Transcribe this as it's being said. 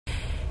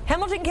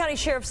Hamilton County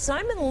Sheriff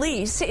Simon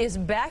Leis is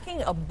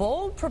backing a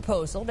bold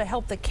proposal to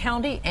help the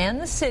county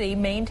and the city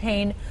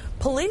maintain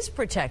police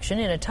protection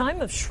in a time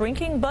of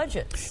shrinking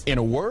budgets. In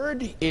a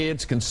word,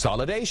 it's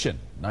consolidation.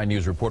 9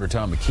 News reporter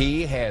Tom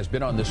McKee has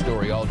been on this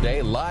story all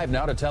day, live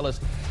now to tell us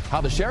how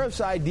the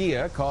sheriff's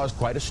idea caused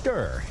quite a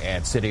stir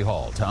at City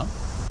Hall. Tom?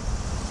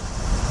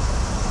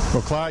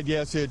 Well, Clyde,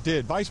 yes, it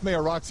did. Vice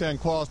Mayor Roxanne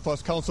Qualls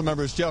plus council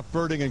members Jeff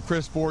Birding and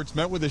Chris Bortz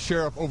met with the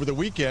sheriff over the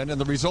weekend,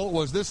 and the result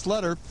was this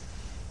letter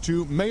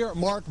to Mayor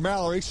Mark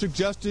Mallory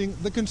suggesting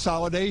the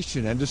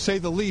consolidation, and to say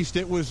the least,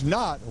 it was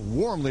not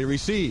warmly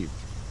received.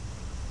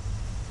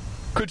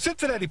 Could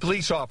Cincinnati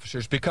police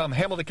officers become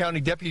Hamilton County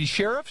deputy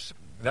sheriffs?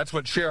 That's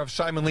what Sheriff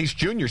Simon Leis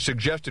Jr.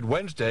 suggested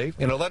Wednesday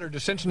in a letter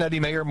to Cincinnati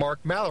Mayor Mark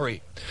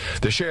Mallory.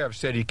 The sheriff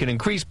said he can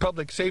increase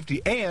public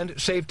safety and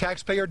save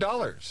taxpayer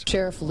dollars.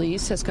 Sheriff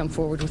Leis has come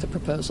forward with a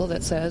proposal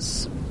that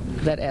says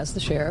that as the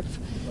sheriff,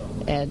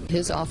 and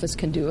his office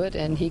can do it,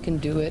 and he can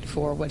do it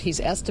for what he's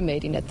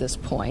estimating at this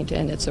point,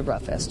 and it's a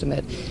rough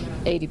estimate,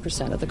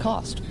 80% of the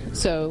cost.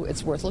 So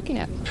it's worth looking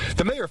at.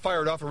 The mayor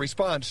fired off a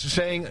response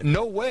saying,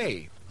 "No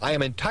way. I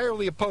am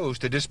entirely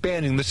opposed to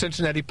disbanding the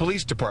Cincinnati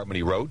Police Department,"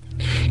 he wrote.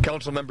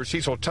 Councilmember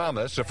Cecil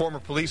Thomas, a former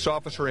police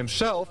officer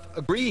himself,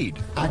 agreed.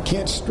 I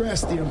can't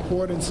stress the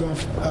importance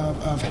of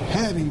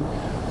having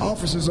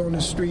officers on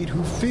the street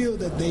who feel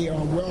that they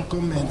are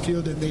welcome and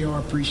feel that they are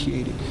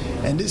appreciated.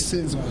 And this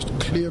sends us a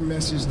clear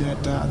message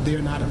that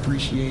they're not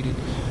appreciated.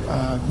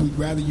 We'd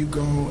rather you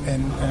go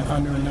and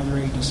under another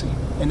agency,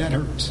 and that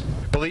hurts.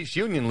 Police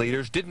union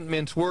leaders didn't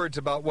mince words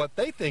about what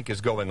they think is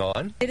going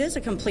on. It is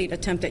a complete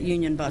attempt at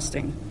union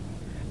busting.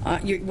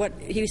 What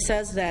he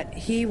says that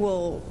he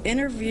will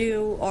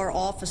interview our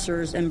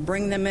officers and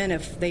bring them in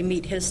if they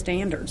meet his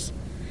standards.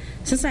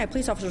 Cincinnati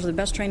police officers are the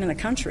best trained in the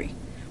country.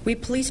 We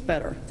police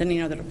better than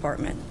any other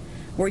department.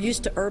 We're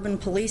used to urban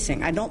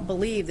policing. I don't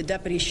believe the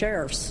deputy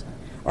sheriffs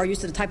are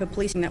used to the type of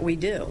policing that we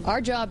do. Our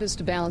job is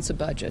to balance a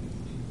budget.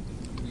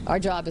 Our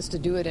job is to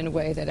do it in a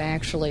way that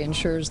actually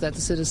ensures that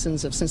the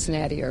citizens of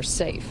Cincinnati are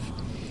safe.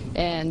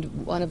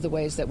 And one of the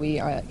ways that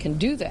we can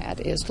do that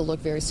is to look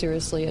very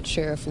seriously at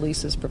Sheriff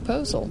Leis's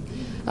proposal.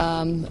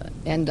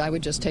 And I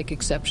would just take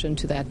exception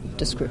to that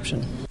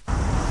description.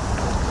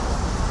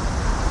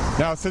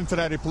 Now,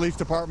 Cincinnati Police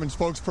Department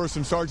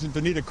spokesperson Sergeant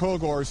Anita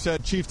Kogor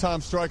said Chief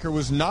Tom Stryker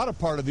was not a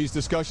part of these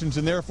discussions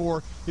and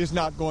therefore is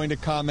not going to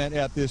comment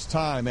at this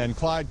time. And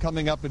Clyde,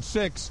 coming up at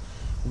 6,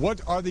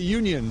 what are the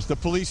unions, the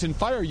police and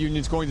fire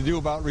unions, going to do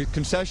about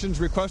concessions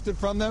requested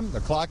from them?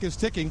 The clock is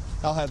ticking.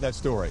 I'll have that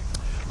story.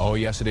 Oh,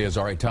 yes, it is.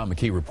 All right, Tom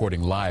McKee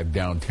reporting live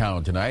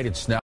downtown tonight.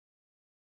 It's now